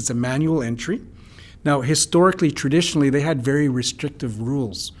States, it's a manual entry. Now, historically, traditionally, they had very restrictive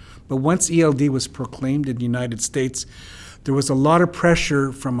rules. But once ELD was proclaimed in the United States, there was a lot of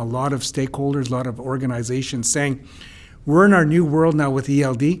pressure from a lot of stakeholders, a lot of organizations saying, we're in our new world now with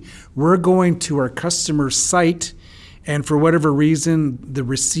ELD. We're going to our customer site, and for whatever reason, the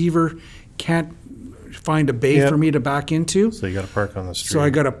receiver can't find a bay Yep. for me to back into. So you got to park on the street. So I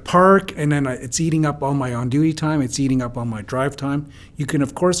got to park, and then it's eating up all my on-duty time. It's eating up all my drive time. You can,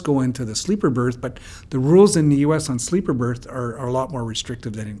 of course, go into the sleeper berth, but the rules in the U.S. on sleeper berth are a lot more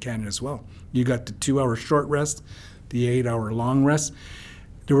restrictive than in Canada as well. You got the 2-hour short rest, the 8-hour long rest.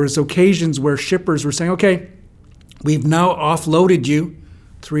 There was occasions where shippers were saying, okay, we've now offloaded you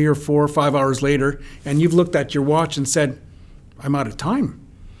 3 or 4 or 5 hours later, and you've looked at your watch and said, I'm out of time.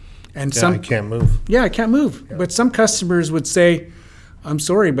 And I can't move. I can't move. But some customers would say, I'm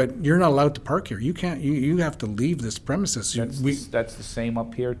sorry, but you're not allowed to park here. You can't, you have to leave this premises. That's the same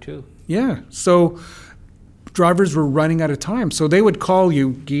up here too. Yeah. So drivers were running out of time. So they would call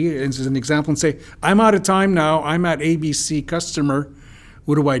you, Guy, as an example, and say, I'm out of time now. I'm at ABC customer.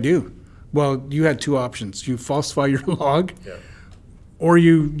 What do I do? Well, you had two options. You falsify your log, Yeah. or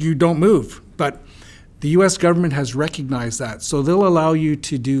you don't move. But the U.S. government has recognized that. So they'll allow you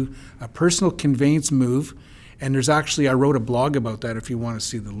to do a personal conveyance move. And there's actually, I wrote a blog about that. If you want to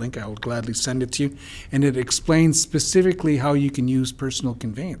see the link, I will gladly send it to you. And it explains specifically how you can use personal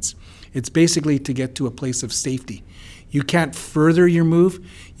conveyance. It's basically to get to a place of safety. You can't further your move.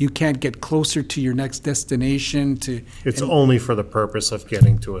 You can't get closer to your next destination. It's only for the purpose of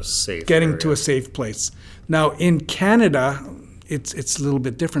getting to a safe Getting to area. a safe place. Now, in Canada, it's a little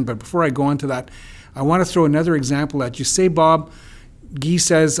bit different. But before I go on to that, I want to throw another example at you. Say, Bob, Guy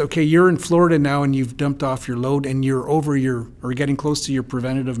says, okay, you're in Florida now and you've dumped off your load and you're over or getting close to your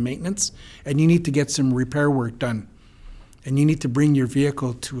preventative maintenance and you need to get some repair work done and you need to bring your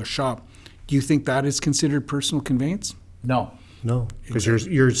vehicle to a shop. Do you think that is considered personal conveyance? No. No, because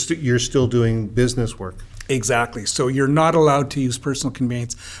you're still doing business work. Exactly. So you're not allowed to use personal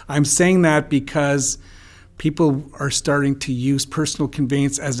conveyance. I'm saying that because people are starting to use personal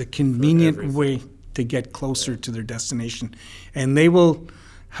conveyance as a convenient way to get closer to their destination. And they will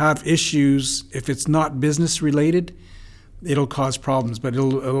have issues if it's not business related. It'll cause problems, but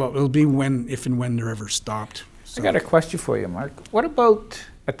it'll be if and when they're ever stopped. I got a question for you, Mark. What about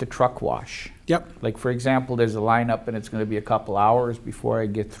at the truck wash? Yep. Like, for example, there's a lineup and it's going to be a couple hours before I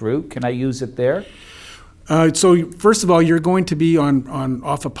get through. Can I use it there? So first of all, you're going to be on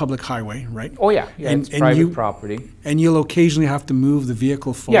off a public highway, right? Oh, yeah. Yeah, it's private property. And you'll occasionally have to move the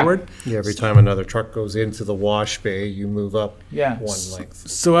vehicle forward. Yeah, every time another truck goes into the wash bay, you move up Yeah. one length.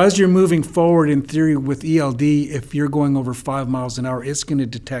 So as you're moving forward, in theory, with ELD, if you're going over 5 miles an hour, it's going to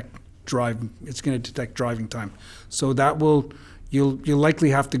detect driving time. So that you'll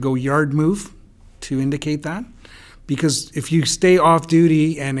likely have to go yard move to indicate that. Because if you stay off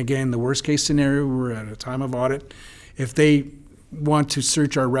duty, and again, the worst case scenario, we're at a time of audit, if they want to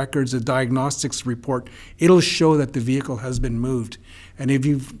search our records, a diagnostics report, it'll show that the vehicle has been moved. And if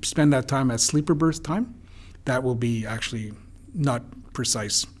you spend that time at sleeper berth time, that will be actually not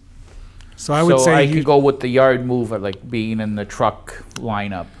precise. So I would So say I could go with the yard mover, like being in the truck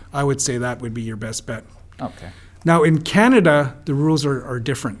lineup. I would say that would be your best bet. Okay. Now, in Canada, the rules are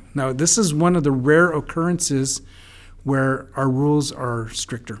different. Now, this is one of the rare occurrences where our rules are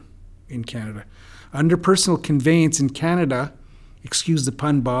stricter in Canada. Under personal conveyance in Canada, excuse the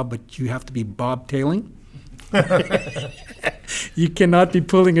pun, Bob, but you have to be bobtailing. You cannot be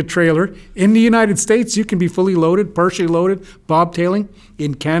pulling a trailer. In the United States, you can be fully loaded, partially loaded, bobtailing.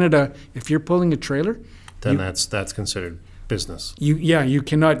 In Canada, if you're pulling a trailer, Then that's considered business. you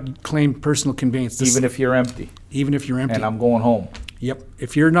cannot claim personal conveyance. Even if you're empty even if you're empty. and I'm going home. Yep.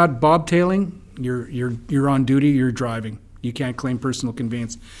 If you're not bobtailing, you're on duty, you're driving. You can't claim personal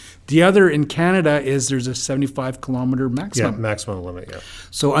conveyance. The other in Canada is there's a 75-kilometer Yeah, maximum. maximum limit, yeah.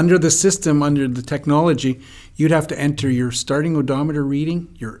 So under the system, under the technology, you'd have to enter your starting odometer reading,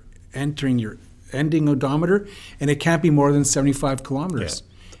 you're entering your ending odometer, and it can't be more than 75 kilometers.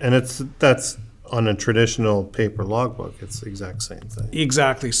 Yeah. And that's on a traditional paper logbook, it's the exact same thing.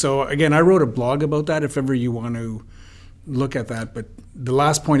 Exactly. So again, I wrote a blog about that if ever you want to look at that. But the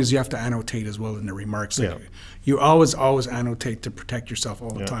last point is you have to annotate as well in the remarks. Like, Yeah. You always annotate to protect yourself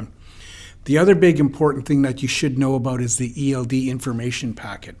all the Yeah. time. The other big important thing that you should know about is the ELD information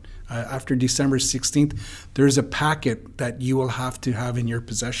packet. After December 16th, there's a packet that you will have to have in your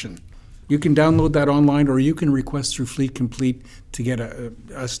possession. You can download that online, or you can request through Fleet Complete to get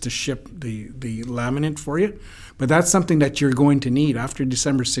us to ship the laminate for you. But that's something that you're going to need after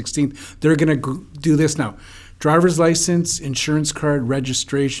December 16th. They're going to do this now. Driver's license, insurance card,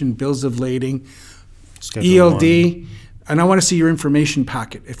 registration, bills of lading, Schedule ELD, one. and I want to see your information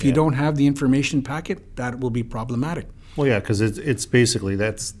packet. If you Yeah. don't have the information packet, that will be problematic. Well, yeah, because it's basically,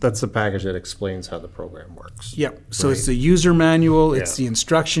 that's the package that explains how the program works. Yep. So it's the user manual, it's Yeah. the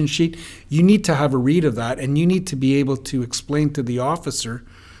instruction sheet. You need to have a read of that, and you need to be able to explain to the officer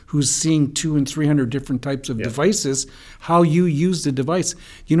who's seeing 200 and 300 different types of Yeah. devices how you use the device.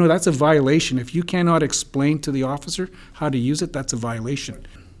 You know, that's a violation. If you cannot explain to the officer how to use it, that's a violation.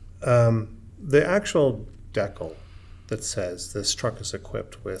 The actual decal that says this truck is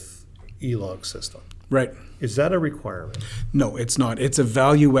equipped with e-log system, Right. is that a requirement? No, it's not. It's a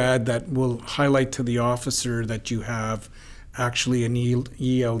value add that will highlight to the officer that you have actually an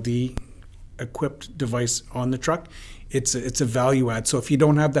ELD equipped device on the truck. It's a value add. So if you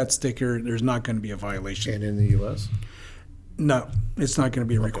don't have that sticker, there's not going to be a violation. And in the U.S.? No, it's not going to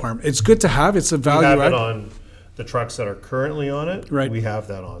be a requirement. It's good to have. It's a We value have add. it on the trucks that are currently on it. Right. We have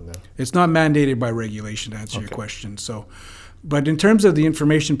that on there. It's not mandated by regulation, to answer your Okay. question. So, but in terms of the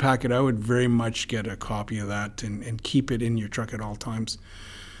information packet, I would very much get a copy of that and keep it in your truck at all times.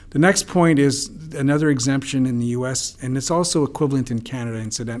 The next point is another exemption in the U.S., and it's also equivalent in Canada,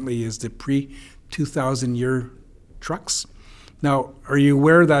 incidentally, is the pre-2000 year trucks. Now, are you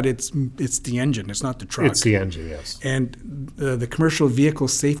aware that it's the engine, it's not the truck? It's the engine, yes. And the Commercial Vehicle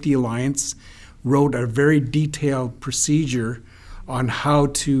Safety Alliance wrote a very detailed procedure on how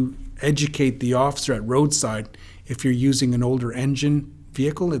to educate the officer at roadside if you're using an older engine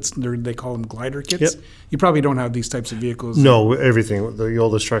vehicle. They call them glider kits. Yep. You probably don't have these types of vehicles. No, everything. The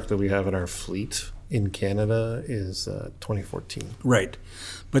oldest truck that we have in our fleet in Canada is 2014. Right.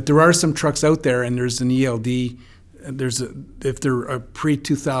 But there are some trucks out there, and there's an ELD. If they're a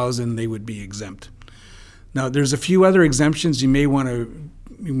pre-2000, they would be exempt. Now, there's a few other exemptions you may want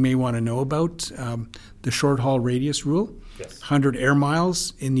to know about. The short haul radius rule, Yes. 100 air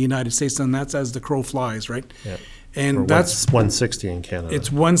miles in the United States, and that's as the crow flies, right? Yeah. And Or that's 160 in Canada.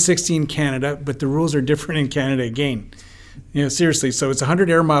 it's 160 in Canada, but the rules are different in Canada again. Seriously. So it's a 100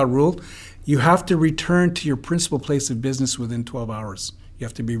 air mile rule. You have to return to your principal place of business within 12 hours. You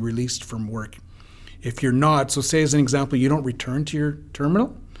have to be released from work. If you're not, so say as an example, you don't return to your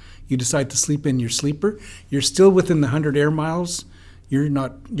terminal, you decide to sleep in your sleeper, you're still within the 100 air miles. You're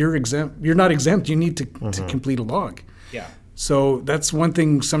exempt. You're not exempt. You need to complete a log. Yeah. So that's one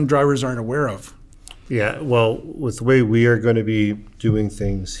thing some drivers aren't aware of. Yeah, well, with the way we are going to be doing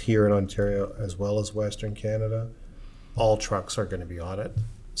things here in Ontario as well as Western Canada, all trucks are going to be on it,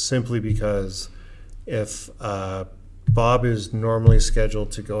 simply because if Bob is normally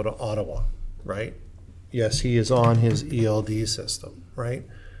scheduled to go to Ottawa, right? Yes, he is on his ELD system, right?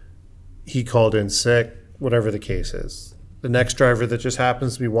 He called in sick, whatever the case is. The next driver that just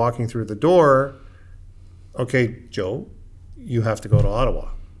happens to be walking through the door, okay, Joe, you have to go to Ottawa.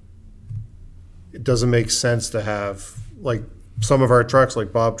 It doesn't make sense to have, like, some of our trucks,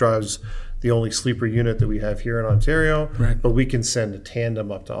 like Bob drives the only sleeper unit that we have here in Ontario, Right. but we can send a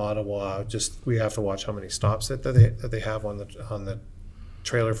tandem up to Ottawa. Just, we have to watch how many stops that they have on the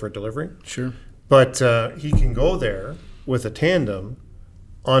trailer for delivery. Sure. But he can go there with a tandem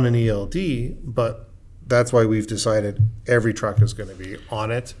on an ELD, but that's why we've decided every truck is going to be on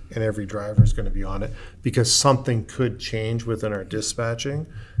it and every driver is going to be on it, because something could change within our dispatching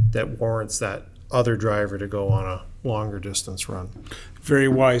that warrants that other driver to go on a longer distance run. Very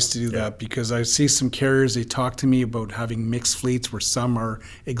wise to do that, because I see some carriers, they talk to me about having mixed fleets where some are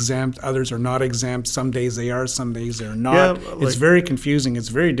exempt, others are not exempt. Some days they are, some days they're not. Yeah, It's very confusing. It's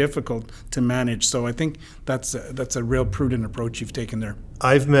very difficult to manage. So I think that's a real prudent approach you've taken there.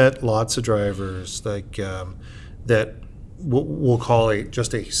 I've met lots of drivers like that we'll call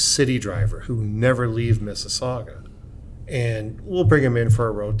just a city driver who never leave Mississauga, and we'll bring him in for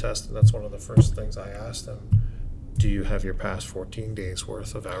a road test, and that's one of the first things I asked them. Do you have your past 14 days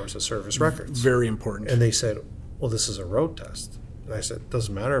worth of hours of service records? Very important. And they said, well, this is a road test. And I said, it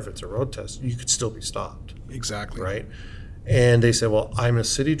doesn't matter if it's a road test, you could still be stopped, Exactly. right? And they said, well, I'm a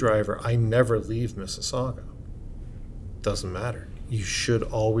city driver, I never leave Mississauga. Doesn't matter. You should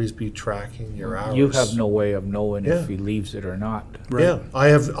always be tracking your hours. You have no way of knowing Yeah. if he leaves it or not. Right. Yeah,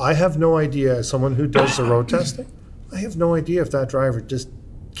 I have no idea, as someone who does the road testing, I have no idea if that driver just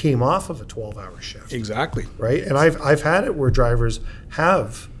came off of a 12-hour shift. Exactly. Right? And I've had it where drivers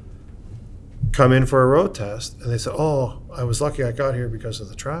have come in for a road test and they say, oh, I was lucky I got here because of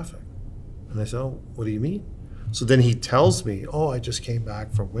the traffic. And I said, oh, what do you mean? So then he tells me, oh, I just came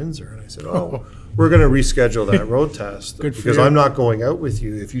back from Windsor. And I said, oh, we're going to reschedule that road test Good for because you. I'm not going out with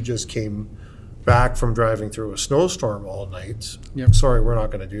you if you just came back from driving through a snowstorm all night. Yep. Sorry, we're not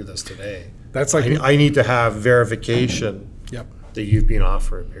going to do this today. That's like I need to have verification Yep. that you've been off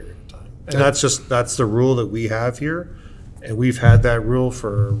for a period of time. And that's the rule that we have here. And we've had that rule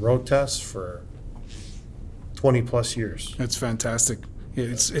for road tests for 20 plus years. That's fantastic.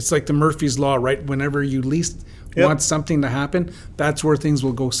 It's like the Murphy's Law, right? Whenever you least Yep. want something to happen, that's where things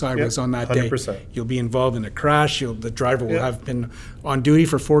will go sideways Yep, on that day. 100%. You'll be involved in a crash. The driver will Yep. have been on duty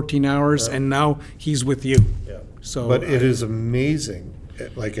for 14 hours, and now he's with you. Yeah. So, But it is amazing.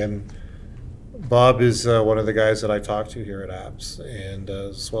 And Bob is one of the guys that I talk to here at APPS, and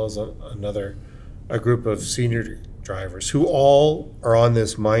as well as a group of senior drivers who all are on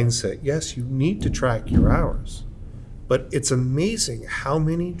this mindset. Yes, you need to track your hours, but it's amazing how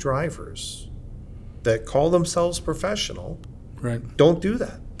many drivers that call themselves professional Right. don't do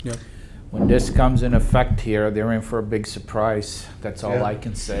that. Yep. When this comes in effect here, they're in for a big surprise. That's all Yeah. I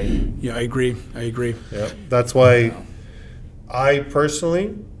can say. Yeah, I agree. Yeah, that's why I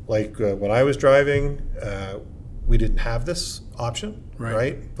personally, like when I was driving, we didn't have this option, Right.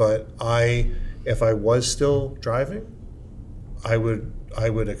 right? But if I was still driving, I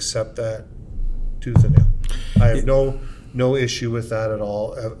would accept that tooth and nail. I have no issue with that at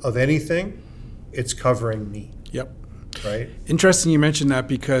all. Of anything, it's covering me, Yep. right? Interesting you mentioned that,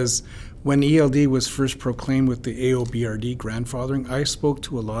 because when ELD was first proclaimed with the AOBRD grandfathering, I spoke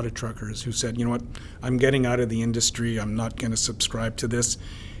to a lot of truckers who said, you know what, I'm getting out of the industry, I'm not going to subscribe to this.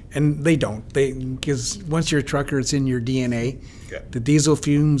 And they don't. Because once you're a trucker, it's in your DNA. Yeah. The diesel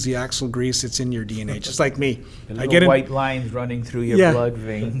fumes, the axle grease, it's in your DNA, just like me. The I little get in, white lines running through your Yeah. blood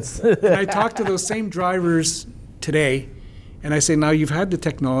veins. and I talk to those same drivers today, and I say, now you've had the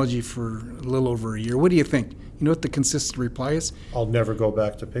technology for a little over a year. What do you think? You know what the consistent reply is? I'll never go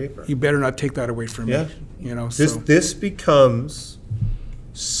back to paper. You better not take that away from Yeah. me. You know, This so this becomes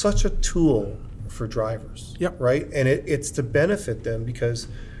such a tool for drivers. Yep. Right? And it's to benefit them because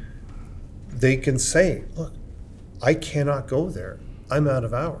they can say, look, I cannot go there. I'm out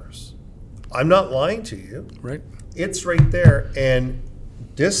of hours. I'm not lying to you. right. It's right there. And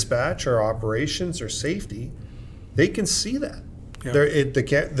dispatch or operations or safety, they can see that. Yeah. They They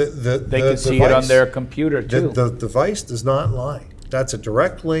can see it on their computer too. The device does not lie. That's a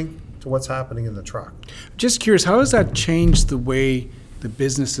direct link to what's happening in the truck. Just curious, how has that changed the way the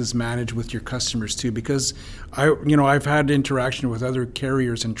business is managed with your customers too? Because I've had interaction with other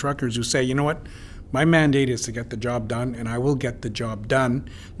carriers and truckers who say, you know what, my mandate is to get the job done, and I will get the job done.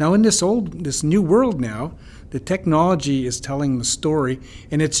 Now in this new world now, the technology is telling the story,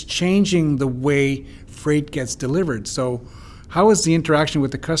 and it's changing the way freight gets delivered. So how is the interaction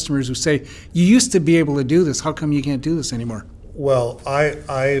with the customers who say, you used to be able to do this, how come you can't do this anymore? Well,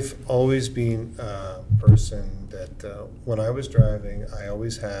 I've always been a person that when I was driving, I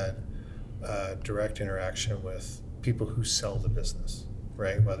always had direct interaction with people who sell the business,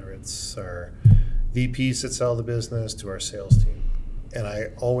 right? Whether it's our VPs that sell the business to our sales team. And I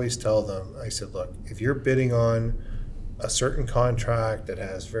always tell them, I said, look, if you're bidding on a certain contract that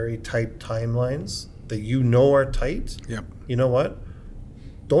has very tight timelines that you know are tight, Yep. you know what?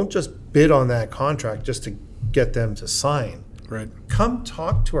 Don't just bid on that contract just to get them to sign. Right. Come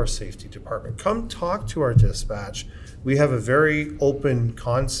talk to our safety department. Come talk to our dispatch. We have a very open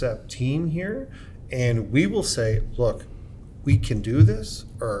concept team here, and we will say, look, we can do this,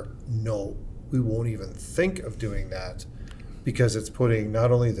 or no, we won't even think of doing that, because it's putting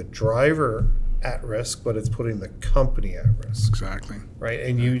not only the driver at risk, but it's putting the company at risk. Exactly. Right,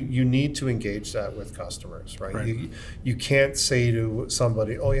 and you need to engage that with customers, right? Right. You can't say to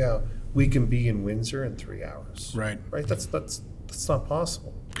somebody, oh yeah, we can be in Windsor in 3 hours. Right. Right, that's not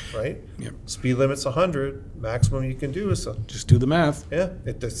possible, right? Yep. Speed limit's 100, maximum you can do is, Just do the math. yeah,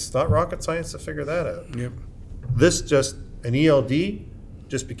 it's not rocket science to figure that out. Yep. An ELD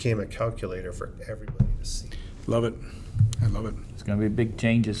just became a calculator for everybody to see. Love it. I love it. It's going to be big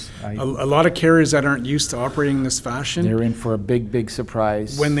changes. A lot of carriers that aren't used to operating in this fashion, They're in for a big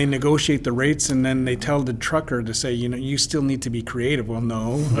surprise. when they negotiate the rates and then they tell the trucker to say, you still need to be creative. Well,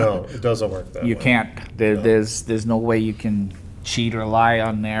 no. No, it doesn't work that way. You can't. There's no way you can cheat or lie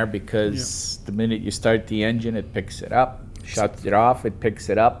on there, because the minute you start the engine, it picks it up. Shuts it off, it picks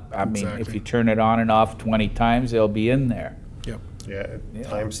it up. I mean, if Exactly. you turn it on and off 20 times, it'll be in there. Yep. Yeah, it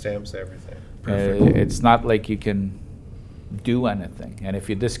timestamps everything. It's not like you can do anything. And if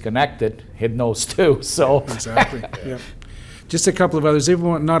you disconnect it, it knows too. So Exactly. Yep. Just a couple of others. They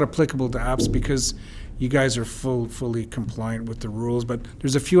were not applicable to apps because you guys are fully compliant with the rules. But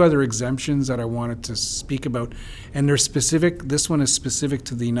there's a few other exemptions that I wanted to speak about, and they're specific. This one is specific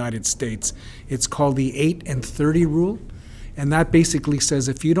to the United States. It's called the 8 and 30 rule. And that basically says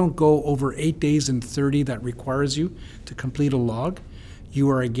if you don't go over 8 days and 30 that requires you to complete a log, you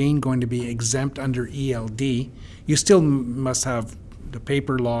are again going to be exempt under ELD. You still must have the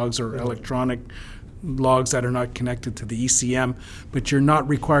paper logs or electronic logs that are not connected to the ECM, but you're not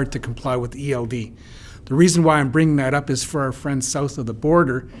required to comply with ELD. The reason why I'm bringing that up is for our friends south of the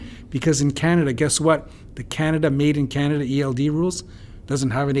border, because in Canada, guess what? The Canada Made in Canada ELD rules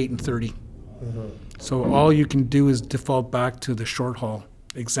doesn't have an 8 and 30. So all you can do is default back to the short haul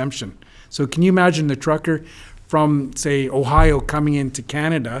exemption. So can you imagine the trucker from, say, Ohio coming into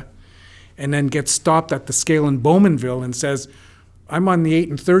Canada and then gets stopped at the scale in Bowmanville and says, I'm on the 8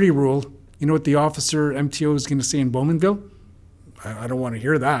 and 30 rule. You know what the officer MTO is going to say in Bowmanville? I don't want to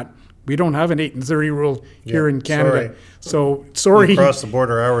hear that. We don't have an 8 and 30 rule here Yeah, in Canada. sorry. So, sorry. We crossed the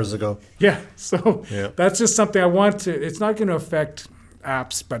border hours ago. Yeah, so Yeah. that's just something I want to, it's not going to affect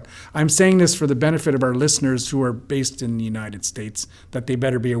apps, but I'm saying this for the benefit of our listeners who are based in the United States, that they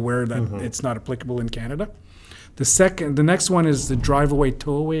better be aware that it's not applicable in Canada. The next one is the drive-away,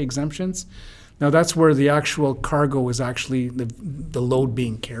 tow-away exemptions. Now that's where the actual cargo is actually the load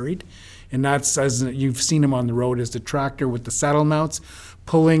being carried. And that's, as you've seen them on the road, is the tractor with the saddle mounts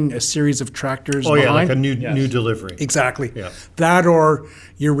pulling a series of tractors Oh, behind. yeah, like a new delivery. Exactly. Yeah. That, or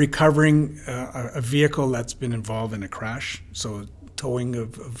you're recovering a vehicle that's been involved in a crash, so towing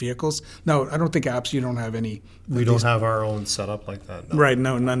of vehicles. No, I don't think apps, you don't have any. We don't have our own setup like that. No. Right,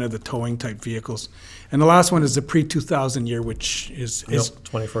 no, none of the towing type vehicles. And the last one is the pre-2000 year, which is Nope,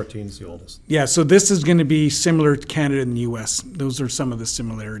 2014 is the oldest. yeah, so this is going to be similar to Canada and the U.S. Those are some of the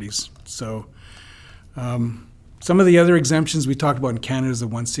similarities. So some of the other exemptions we talked about in Canada is the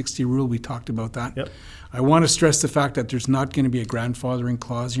 160 rule. We talked about that. Yep. I want to stress the fact that there's not going to be a grandfathering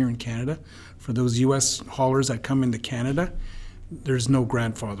clause here in Canada. For those U.S. haulers that come into Canada, there's no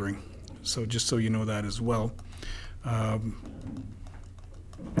grandfathering. So just so you know that as well.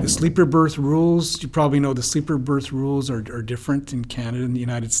 The sleeper berth rules, you probably know the sleeper berth rules are different in Canada and the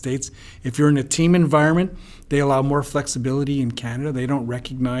United States. If you're in a team environment, they allow more flexibility in Canada. They don't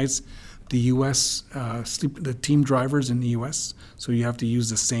recognize the U.S., the team drivers in the U.S., so you have to use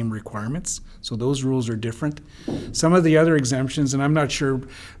the same requirements. So those rules are different. Some of the other exemptions, and I'm not sure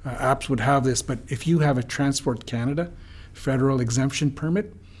apps would have this, but if you have a Transport Canada federal exemption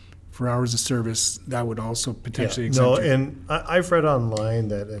permit for hours of service, that would also potentially exempt No, you. and I've read online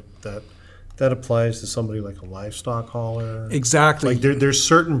that applies to somebody like a livestock hauler. Exactly. Like there's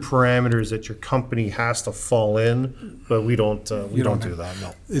certain parameters that your company has to fall in, but we don't. We don't do that.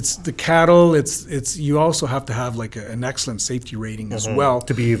 No. It's the cattle. It's you also have to have like an excellent safety rating as well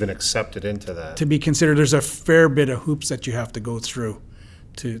To be even accepted into that. to be considered. There's a fair bit of hoops that you have to go through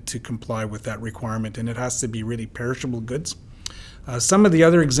to comply with that requirement, and it has to be really perishable goods. Some of the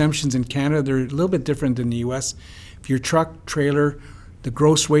other exemptions in Canada, they're a little bit different than the U.S. If your truck, trailer, the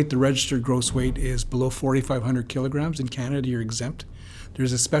gross weight, the registered gross weight is below 4,500 kilograms in Canada, you're exempt.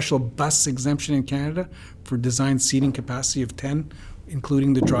 There's a special bus exemption in Canada for design seating capacity of 10,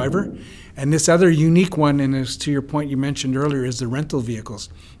 including the driver. And this other unique one, and as to your point you mentioned earlier, is the rental vehicles.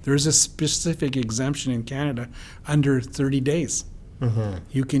 There is a specific exemption in Canada under 30 days.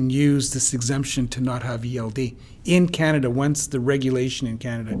 You can use this exemption to not have ELD in Canada once the regulation in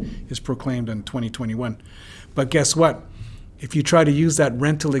Canada is proclaimed in 2021. But guess what? If you try to use that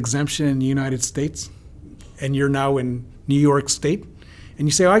rental exemption in the United States and you're now in New York State and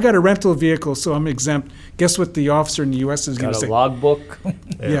you say, oh, I got a rental vehicle, so I'm exempt, guess what the officer in the U.S. is going Got to a say? logbook.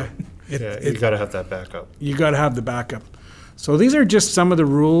 Yeah. You got to have that backup. You got to have the backup. So these are just some of the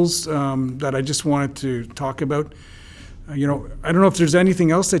rules that I just wanted to talk about. I don't know if there's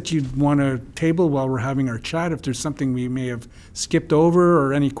anything else that you'd want to table while we're having our chat, if there's something we may have skipped over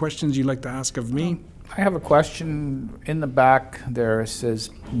or any questions you'd like to ask of me. I have a question in the back there. It says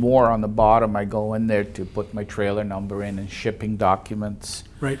more on the bottom. I go in there to put my trailer number in and shipping documents.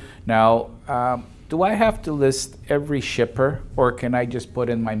 Right. Now, do I have to list every shipper, or can I just put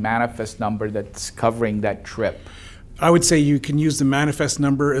in my manifest number that's covering that trip? I would say you can use the manifest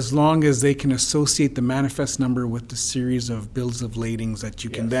number as long as they can associate the manifest number with the series of bills of ladings that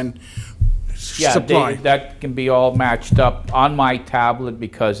you can then Yeah, supply. that can be all matched up on my tablet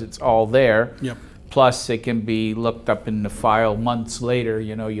because it's all there. Yep. Plus, it can be looked up in the file months later.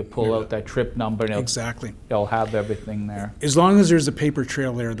 You pull out that trip number and Exactly. it'll have everything there. As long as there's a paper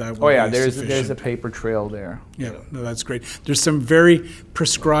trail there, that will Oh yeah, be there's sufficient. a paper trail there. Yeah, no, that's great. There's some very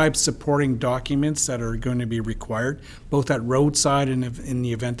prescribed supporting documents that are going to be required, both at roadside and in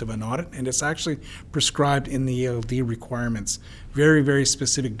the event of an audit, and it's actually prescribed in the ELD requirements. Very, very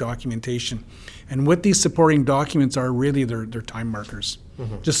specific documentation. And what these supporting documents are, really, they're time markers,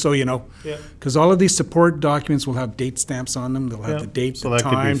 just so you know. Yeah. Because all of these support documents will have date stamps on them. They'll have the date, So the that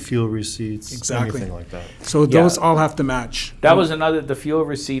time. could be fuel receipts, Exactly. anything like that. So those all have to match. That was the fuel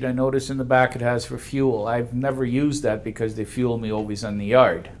receipt I noticed in the back it has for fuel. I've never used that because they fuel me always on the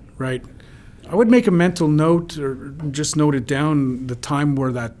yard. Right. I would make a mental note or just note it down, the time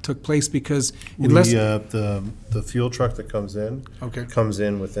where that took place, because unless, The fuel truck that comes in Okay. comes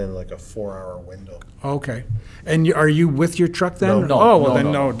in within like a 4-hour window. okay. And are you with your truck then? No. Oh, well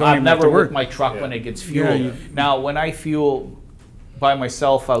then, no, don't I'm even have never to worry. with my truck when it gets fuel. Yeah, you- Now, when I fuel by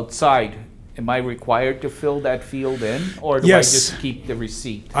myself outside, am I required to fill that field in, or do Yes. I just keep the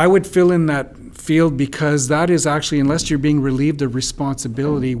receipt? I would fill in that field because that is actually, unless you're being relieved of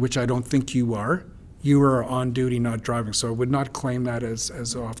responsibility, which I don't think you are on duty, not driving. So I would not claim that as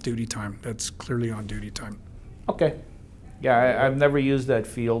off-duty time. That's clearly on-duty time. Okay. Yeah, I've never used that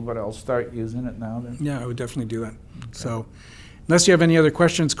field, but I'll start using it now then. Yeah, I would definitely do that. So unless you have any other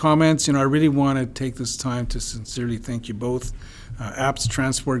questions, comments, I really want to take this time to sincerely thank you both, APPS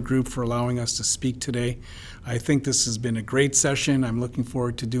Transport Group, for allowing us to speak today. I think this has been a great session. I'm looking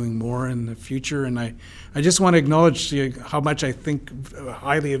forward to doing more in the future, and I just want to acknowledge how much I think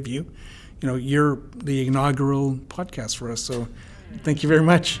highly of you. You're the inaugural podcast for us, so thank you very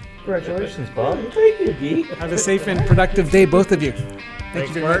much. Congratulations, Bob. Thank you, Guy. Have a safe and productive day, both of you. Thank Thanks,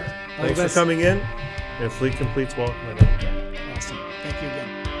 you very Mark. much. All the Thanks for best. coming in. And Fleet Complete's welcome.